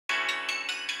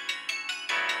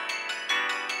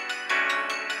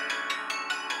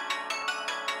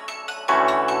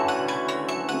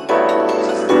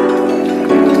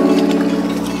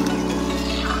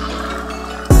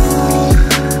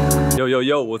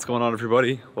Yo, what's going on,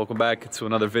 everybody? Welcome back to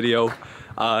another video.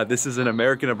 This is an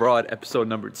American Abroad episode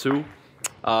number 2.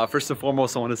 First and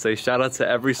foremost, I want to say shout out to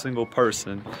every single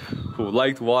person who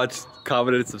liked, watched,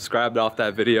 commented, subscribed off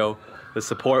that video. The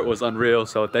support was unreal,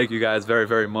 so thank you guys very,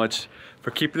 very much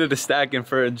for keeping it a stack and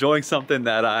for enjoying something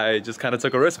that I just kind of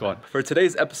took a risk on. For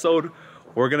today's episode,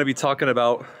 we're going to be talking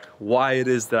about why it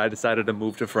is that I decided to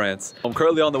move to France. I'm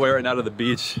currently on the way right now to the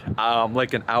beach. I'm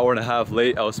like an hour and a half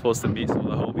late. I was supposed to meet some of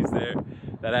the homies there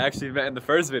that I actually met in the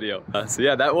first video. So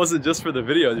yeah, that wasn't just for the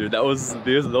video, dude.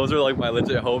 Those are like my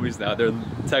legit homies now. They're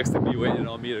texting me, waiting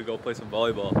on me to go play some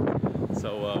volleyball.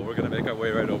 So we're gonna make our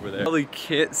way right over there. I really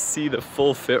can't see the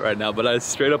full fit right now, but I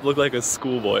straight up look like a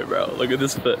schoolboy, bro. Look at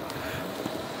this fit.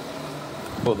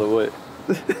 Hold on, wait.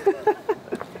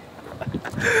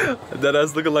 That I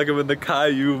was looking like I'm in the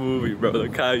Caillou movie, bro, the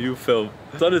Caillou film.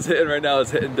 The sun is hitting right now, it's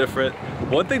hitting different.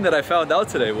 One thing that I found out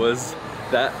today was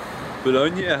that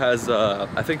Boulogne has,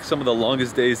 I think, some of the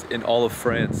longest days in all of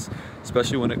France,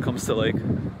 especially when it comes to like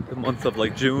the month of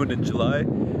like June and July.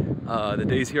 The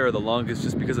days here are the longest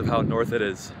just because of how north it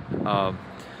is.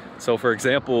 So for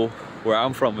example, where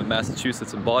I'm from in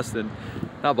Massachusetts and Boston,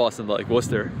 not Boston, but like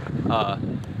Worcester,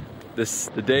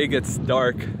 the day gets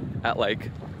dark at like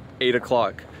 8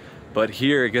 o'clock, but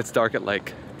here it gets dark at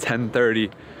like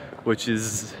 10:30, which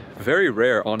is very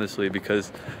rare, honestly,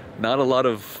 because not a lot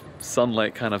of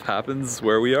sunlight kind of happens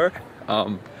where we are,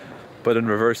 but in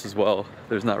reverse as well,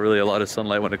 there's not really a lot of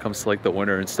sunlight when it comes to like the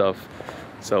winter and stuff,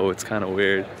 so it's kind of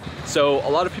weird. So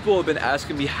a lot of people have been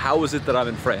asking me, how is it that I'm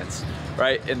in France,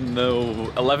 right? In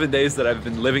the 11 days that I've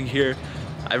been living here,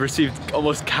 I've received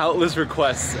almost countless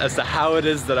requests as to how it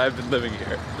is that I've been living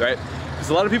here, right? Because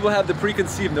a lot of people have the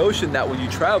preconceived notion that when you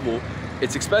travel,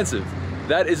 it's expensive.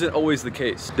 That isn't always the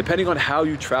case. Depending on how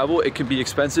you travel, it can be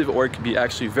expensive or it can be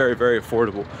actually very, very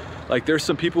affordable. Like, there's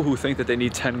some people who think that they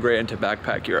need 10 grand to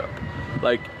backpack Europe.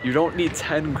 Like, you don't need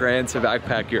 10 grand to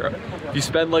backpack Europe. If you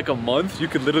spend like a month, you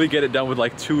could literally get it done with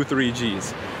like 2 or 3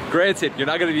 G's. Granted, you're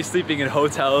not gonna be sleeping in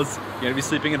hotels, you're gonna be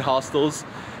sleeping in hostels,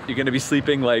 you're gonna be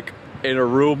sleeping like in a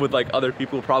room with like other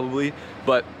people probably,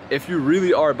 but if you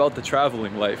really are about the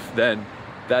traveling life, then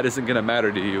that isn't gonna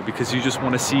matter to you because you just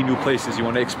wanna see new places, you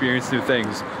wanna experience new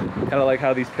things, kind of like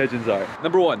how these pigeons are.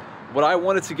 Number one, what I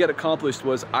wanted to get accomplished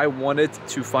was I wanted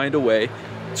to find a way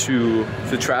to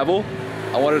travel.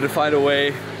 I wanted to find a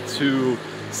way to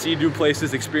see new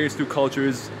places, experience new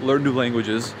cultures, learn new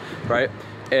languages, right?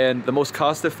 And the most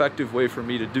cost-effective way for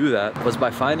me to do that was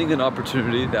by finding an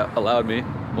opportunity that allowed me,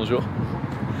 bonjour,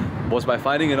 was by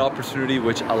finding an opportunity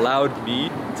which allowed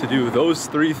me to do those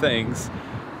 3 things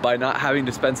by not having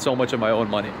to spend so much of my own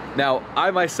money. Now,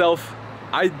 I myself,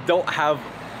 I don't have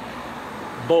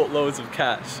boatloads of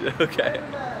cash, okay?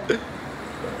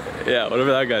 Yeah,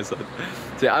 whatever that guy said.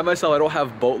 So yeah, I myself, I don't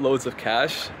have boatloads of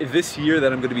cash. This year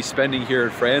that I'm gonna be spending here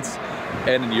in France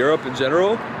and in Europe in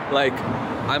general, like,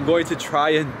 I'm going to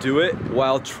try and do it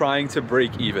while trying to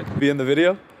break even. Be in the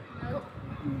video?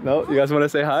 No? You guys wanna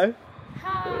say hi?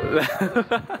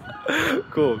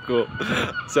 Cool.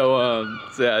 So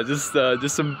yeah,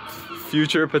 just some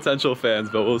future potential fans,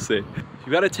 but we'll see.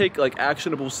 You gotta take like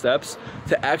actionable steps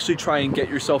to actually try and get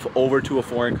yourself over to a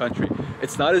foreign country.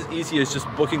 It's not as easy as just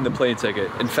booking the plane ticket.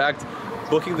 In fact,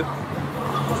 booking the...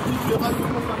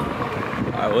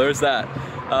 Alright, well, there's that.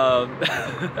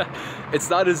 It's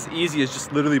not as easy as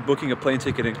just literally booking a plane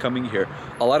ticket and coming here.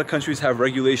 A lot of countries have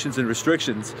regulations and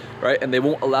restrictions, right? And they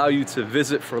won't allow you to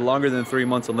visit for longer than 3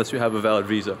 months unless you have a valid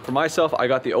visa. For myself, I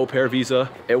got the au pair visa.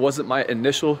 It wasn't my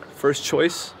initial first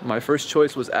choice. My first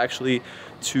choice was actually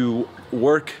to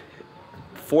work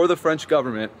for the French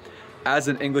government as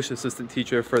an English assistant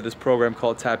teacher for this program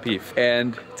called TAPIF.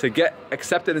 And to get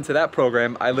accepted into that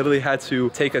program, I literally had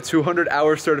to take a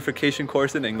 200-hour certification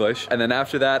course in English. And then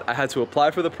after that, I had to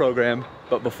apply for the program.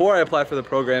 But before I applied for the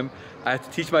program, I had to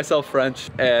teach myself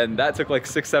French. And that took like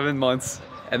 6-7 months.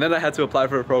 And then I had to apply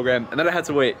for the program. And then I had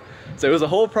to wait. So it was a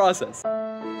whole process.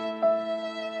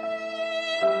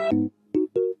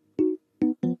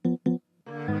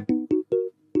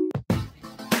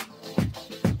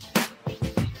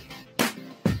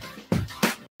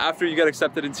 After you get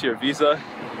accepted into your visa,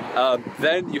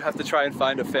 then you have to try and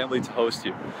find a family to host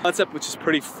you. A concept which is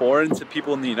pretty foreign to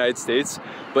people in the United States,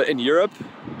 but in Europe,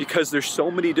 because there's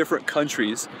so many different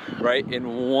countries, right,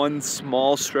 in one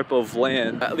small strip of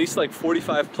land, at least like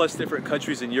 45 plus different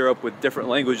countries in Europe with different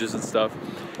languages and stuff,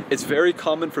 it's very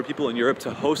common for people in Europe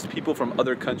to host people from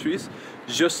other countries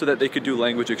just so that they could do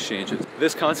language exchanges.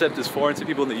 This concept is foreign to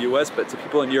people in the US, but to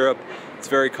people in Europe, it's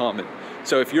very common.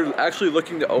 So if you're actually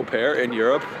looking to au pair in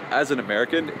Europe as an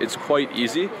American, it's quite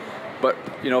easy. But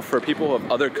you know, for people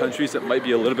of other countries, it might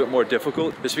be a little bit more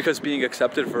difficult, just because being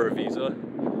accepted for a visa,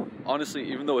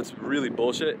 honestly, even though it's really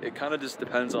bullshit, it kind of just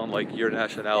depends on like your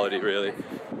nationality, really.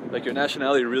 Like your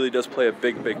nationality really does play a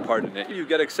big part in it. If you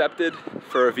get accepted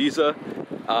for a visa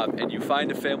and you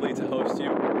find a family to host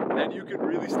you, then you can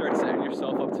really start setting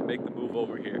yourself up to make the move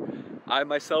over here. I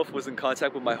myself was in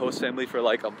contact with my host family for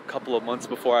like a couple of months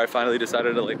before I finally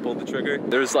decided to like pull the trigger.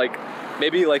 There's like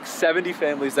maybe like 70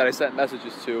 families that I sent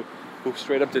messages to who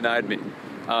straight up denied me.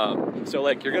 So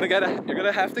like you're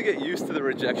gonna have to get used to the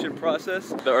rejection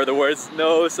process, or the words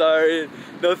no, sorry,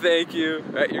 no, thank you.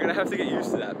 Right? You're gonna have to get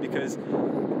used to that, because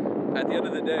at the end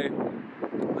of the day,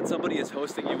 when somebody is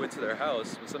hosting you into their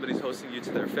house, when somebody's hosting you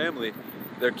to their family,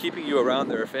 they're keeping you around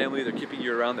their family, they're keeping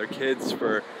you around their kids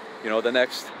for, you know, the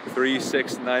next 3,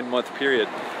 6, 9 month period.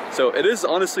 So it is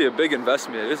honestly a big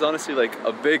investment. It is honestly like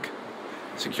a big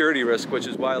security risk, which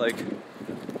is why like,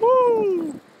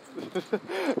 woo!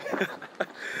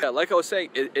 Yeah, like I was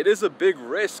saying, it is a big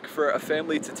risk for a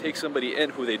family to take somebody in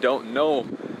who they don't know,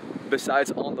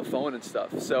 besides on the phone and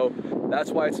stuff. So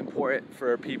that's why it's important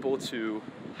for people to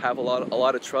have a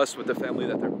lot of trust with the family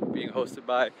that they're being hosted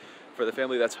by, for the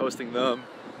family that's hosting them.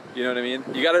 You know what I mean?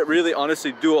 You gotta really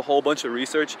honestly do a whole bunch of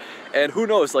research, and who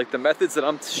knows, like the methods that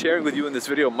I'm sharing with you in this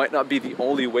video might not be the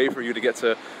only way for you to get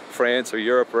to France or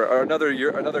Europe or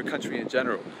another country in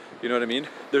general. You know what I mean?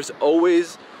 There's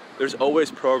always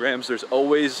programs, there's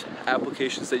always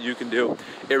applications that you can do.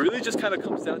 It really just kind of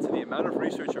comes down to the amount of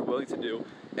research you're willing to do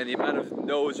and the amount of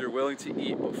no's you're willing to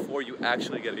eat before you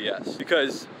actually get a yes.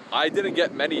 Because I didn't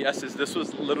get many yeses. This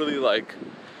was literally like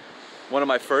one of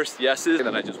my first yeses, and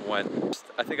then I just went.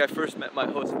 I think I first met my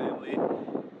host family,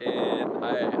 and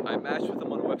I matched with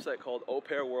them on a website called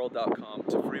aupairworld.com.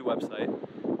 It's a free website.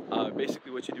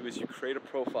 Basically what you do is you create a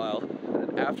profile,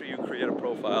 and after you create a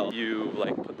profile, you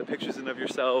like put the pictures in of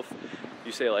yourself.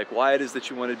 You say like why it is that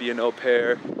you want to be an au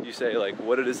pair. You say like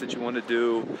what it is that you want to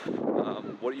do,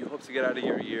 what you hope to get out of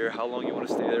your year, how long you want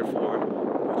to stay there for,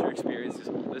 what your experience is,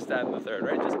 this, that, and the third,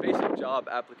 right? Just basic job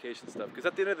application stuff, because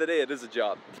at the end of the day, it is a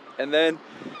job. And then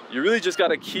you really just got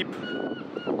to keep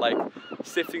like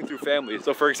sifting through families.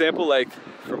 So for example, like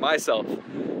for myself,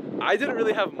 I didn't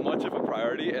really have much of a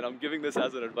priority, and I'm giving this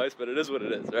as an advice, but it is what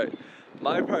it is, right?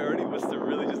 My priority was to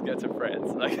really just get to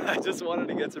France. Like, I just wanted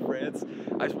to get to France.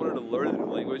 I just wanted to learn a new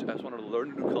language. I just wanted to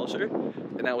learn a new culture,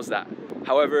 and that was that.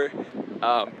 However,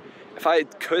 if I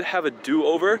could have a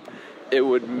do-over, it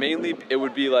would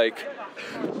be like,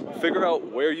 figure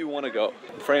out where you want to go.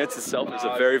 France itself is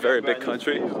a very, very big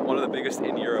country, one of the biggest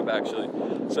in Europe, actually.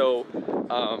 So,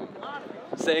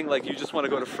 saying like you just want to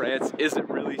go to France isn't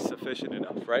really sufficient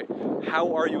enough, right?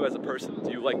 How are you as a person? Do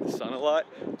you like the sun a lot?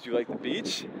 Do you like the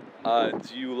beach?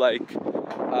 Do you like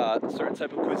a certain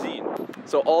type of cuisine?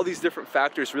 So all these different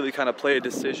factors really kind of play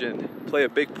a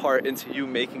big part into you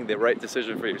making the right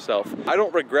decision for yourself. I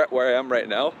don't regret where I am right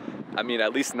now. I mean,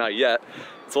 at least not yet.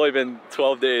 It's only been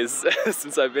 12 days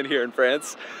since I've been here in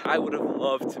France. I would have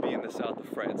loved to be in the south of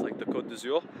France, like the Côte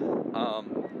d'Azur,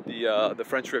 the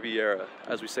French Riviera,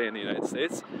 as we say in the United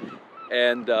States.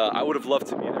 And I would have loved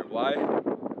to be there. Why?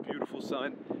 Beautiful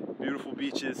sun, beautiful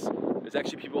beaches. There's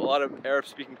actually a lot of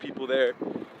Arab-speaking people there.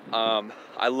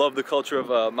 I love the culture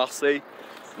of Marseille.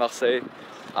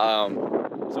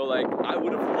 So like I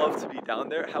would have loved to be down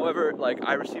there. However, like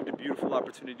I received a beautiful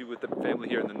opportunity with the family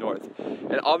here in the north.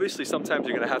 And obviously sometimes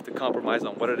you're gonna have to compromise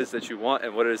on what it is that you want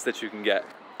and what it is that you can get.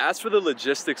 As for the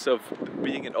logistics of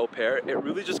being an au pair, it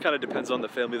really just kind of depends on the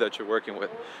family that you're working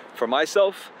with. For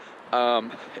myself,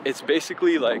 it's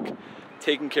basically like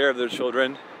taking care of their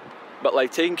children, but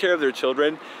like taking care of their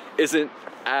children isn't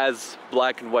as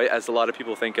black and white as a lot of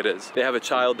people think it is. They have a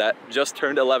child that just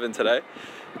turned 11 today,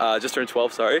 just turned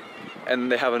 12, sorry.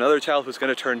 And they have another child who's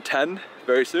gonna turn 10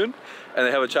 very soon. And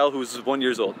they have a child who's 1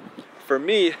 year old. For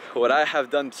me, what I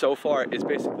have done so far is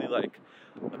basically like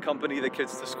accompany the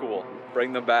kids to school,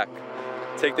 bring them back,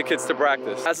 take the kids to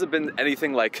practice. It hasn't been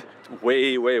anything like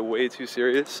way too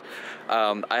serious.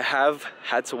 I have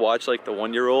had to watch like the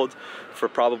 1 year old for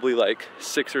probably like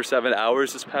 6 or 7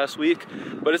 hours this past week,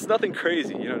 but it's nothing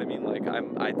crazy, you know what I mean? Like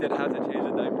I did have to change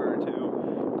a diaper or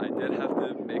two. I did have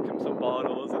to make him some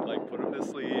bottles and like put him to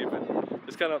sleep and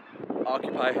just kind of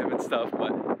occupy him and stuff.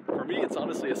 But for me, it's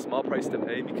honestly a small price to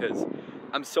pay because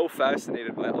I'm so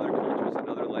fascinated by other cultures and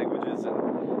other languages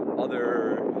and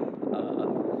other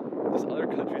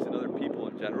countries and other people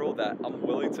in general that I'm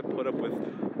willing to put up with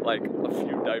like a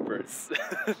few diapers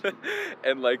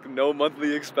and like no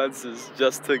monthly expenses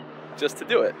just to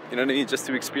do it, you know what I mean? Just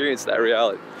to experience that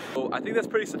reality. So I think that's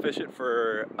pretty sufficient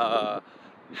for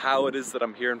how it is that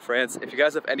I'm here in France. If you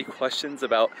guys have any questions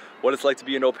about what it's like to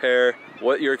be an au pair,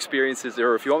 what your experience is,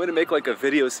 or if you want me to make like a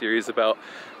video series about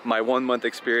my 1 month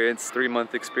experience, 3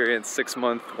 month experience, 6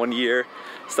 month, 1 year,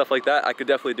 stuff like that, I could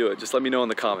definitely do it. Just let me know in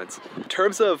the comments. In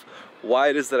terms of why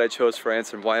it is that I chose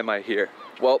France and why am I here?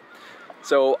 Well,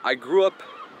 so I grew up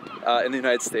in the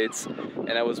United States,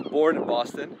 and I was born in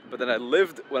Boston, but then I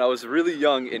lived when I was really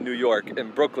young in New York, in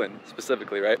Brooklyn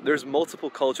specifically, right? There's multiple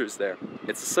cultures there.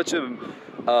 It's such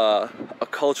a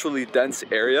culturally dense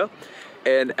area,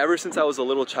 and ever since I was a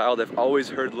little child, I've always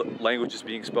heard languages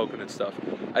being spoken and stuff.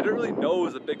 I didn't really know it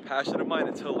was a big passion of mine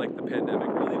until like the pandemic,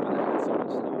 really, when I had so much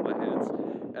time on my hands.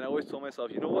 And I always told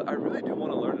myself, you know what, I really do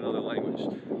want to learn another language,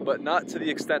 but not to the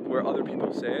extent where other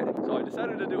people say it, so I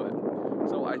decided to do it.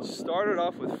 So I started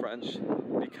off with French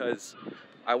because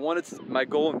I wanted to, my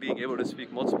goal in being able to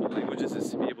speak multiple languages is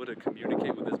to be able to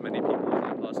communicate with as many people as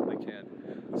I possibly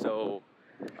can. So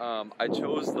I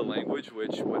chose the language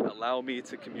which would allow me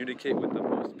to communicate with the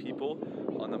most people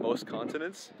on the most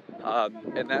continents,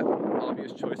 and that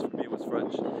obvious choice for me was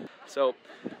French. So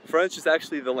French is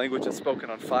actually the language that's spoken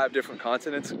on 5 different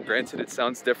continents. Granted, it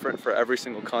sounds different for every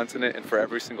single continent and for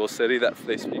every single city that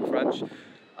they speak French.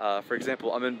 For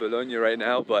example, I'm in Bologna right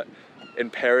now, but in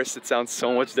Paris it sounds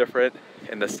so much different.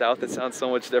 In the south it sounds so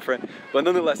much different, but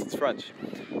nonetheless it's French.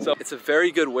 So it's a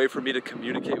very good way for me to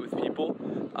communicate with people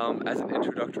as an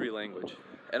introductory language.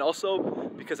 And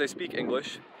also because I speak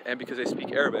English and because I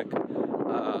speak Arabic,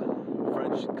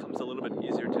 French comes a little bit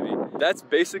easier to me. That's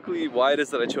basically why it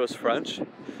is that I chose French.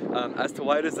 As to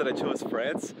why it is that I chose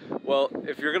France, well,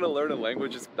 if you're gonna learn a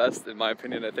language, it's best, in my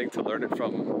opinion, I think, to learn it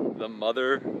from the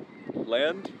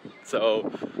motherland.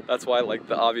 So that's why, like,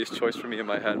 the obvious choice for me in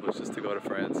my head was just to go to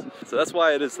France. So that's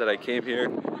why it is that I came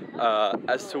here.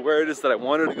 As to where it is that I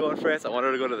wanted to go in France, I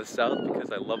wanted to go to the south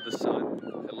because I love the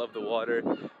sun, I love the water,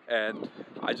 and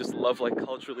I just love like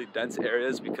culturally dense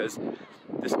areas because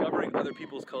discovering other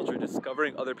people's culture,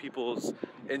 discovering other people's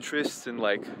interests and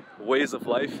like ways of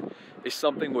life is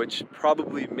something which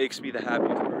probably makes me the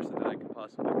happiest person that I could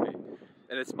possibly be.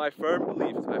 And it's my firm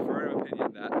belief, it's my firm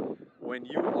opinion that when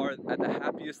you are at the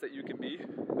happiest that you can be,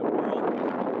 the world is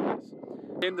happiness.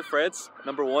 I came to France,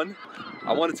 number one,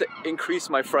 I wanted to increase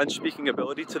my French speaking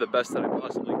ability to the best that I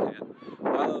possibly can.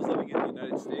 While I was living in the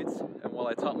United States, and while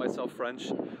I taught myself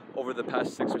French over the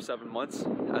past 6 or 7 months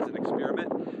as an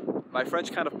experiment, my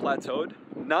French kind of plateaued,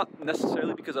 not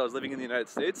necessarily because I was living in the United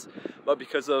States, but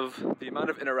because of the amount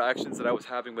of interactions that I was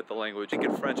having with the language. I think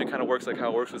in French it kind of works like how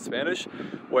it works with Spanish,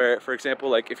 where, for example,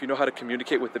 like if you know how to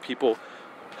communicate with the people,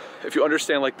 if you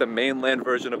understand like the mainland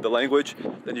version of the language,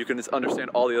 then you can just understand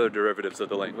all the other derivatives of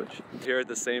the language. Here at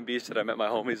the same beach that I met my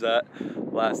homies at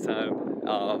last time,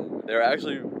 they were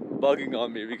actually bugging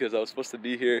on me because I was supposed to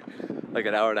be here like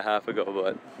an hour and a half ago,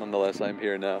 but nonetheless I'm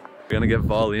here now. We're gonna get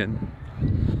volleying.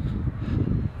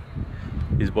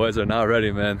 These boys are not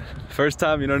ready, man. First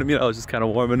time, you know what I mean, I was just kind of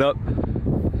warming up.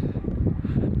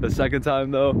 The second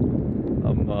time though,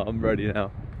 I'm ready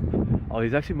now. Oh,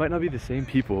 these actually might not be the same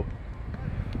people.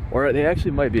 Or they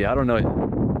actually might be, I don't know yet.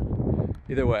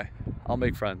 Either way, I'll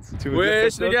make friends.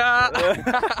 Wesh les gars.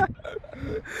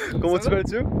 Comment tu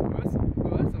vas-tu? Ouais, ça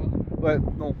va. Ouais,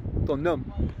 non, ton nom.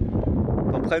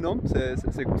 Ton prénom,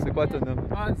 c'est quoi ton nom?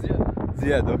 Ah, Ziad.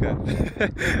 Ziad, okay.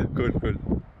 Cool, cool.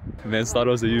 Man thought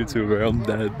I was a YouTuber, I'm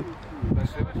dead.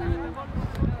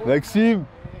 Maxime!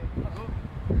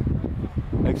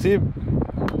 Maxime!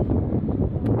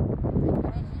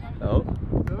 Oh.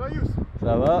 Ça va Yous?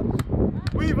 Ça va?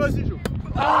 Oui, vas-y Jo.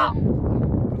 Ah,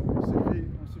 on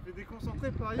s'est fait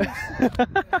déconcentrer par Yous.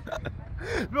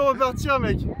 Tu peux repartir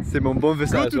mec. C'est mon bon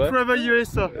message, Go to travel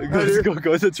USA.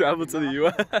 Go to travel to the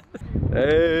US.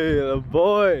 Hey, the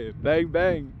boy! Bang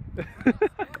bang!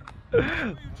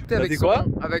 Avec son, quoi?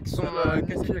 Avec son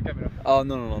casser la caméra. Oh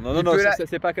non,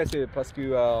 c'est pas cassé parce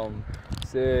que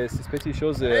c'est petite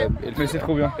chose, elle fait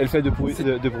trop bien. Elle fait de bruit.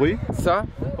 Ça,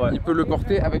 ouais. Il peut le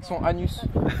porter avec son anus.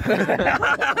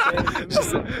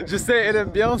 je sais, elle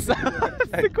aime bien ça.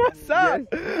 C'est quoi ça?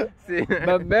 Yes.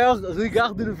 Ma mère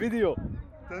regarde le vidéo.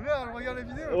 Ta mère elle regarde les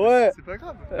vidéos? Ouais. C'est pas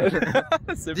grave.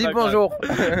 Dis bonjour.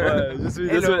 Ouais,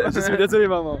 je suis désolé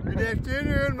maman. Good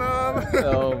afternoon mom.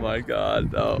 Oh my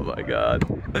god, oh my god.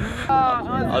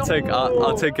 I'll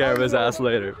take care of his ass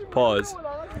later. Pause.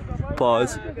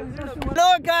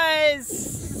 Hello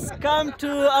guys, come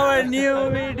to our new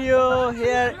video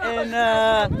here in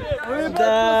the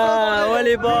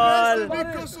volleyball.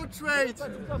 Concentrate.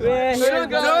 We're here,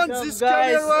 Don't this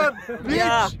camera, bitch.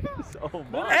 Yeah. So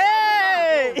much.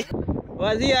 Hey!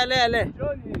 Vas-y, allez.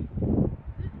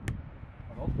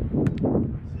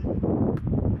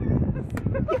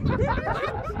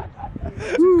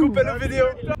 Coupez la vidéo.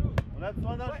 On a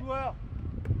besoin d'un joueur.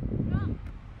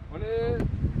 On est...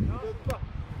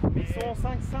 Ils sont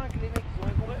 5-5 les mecs, ils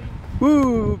ont compris.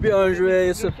 Ouh, bien joué,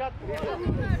 Youssef. 4.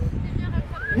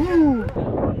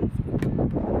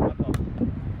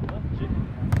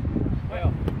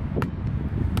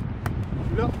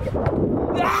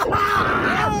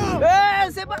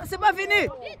 C'est pas fini.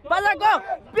 Pas encore.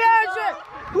 Bien joué.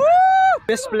 Woo!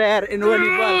 Best player in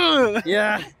volleyball.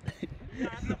 Yeah.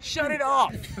 Shut it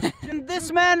off! And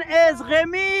this man is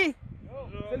Rémi,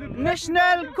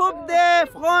 National Coupe de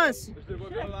France.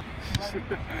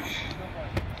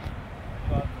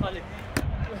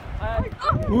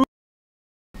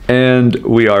 And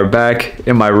we are back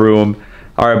in my room.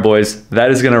 All right, boys, that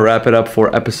is going to wrap it up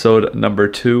for episode number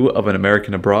 2 of An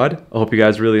American Abroad. I hope you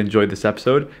guys really enjoyed this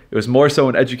episode. It was more so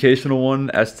an educational one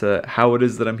as to how it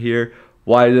is that I'm here,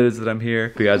 why it is that I'm here.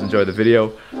 If you guys enjoyed the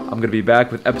video, I'm going to be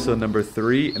back with episode number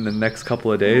 3 in the next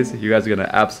couple of days. You guys are going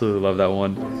to absolutely love that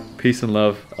one. Peace and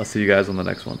love. I'll see you guys on the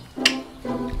next one.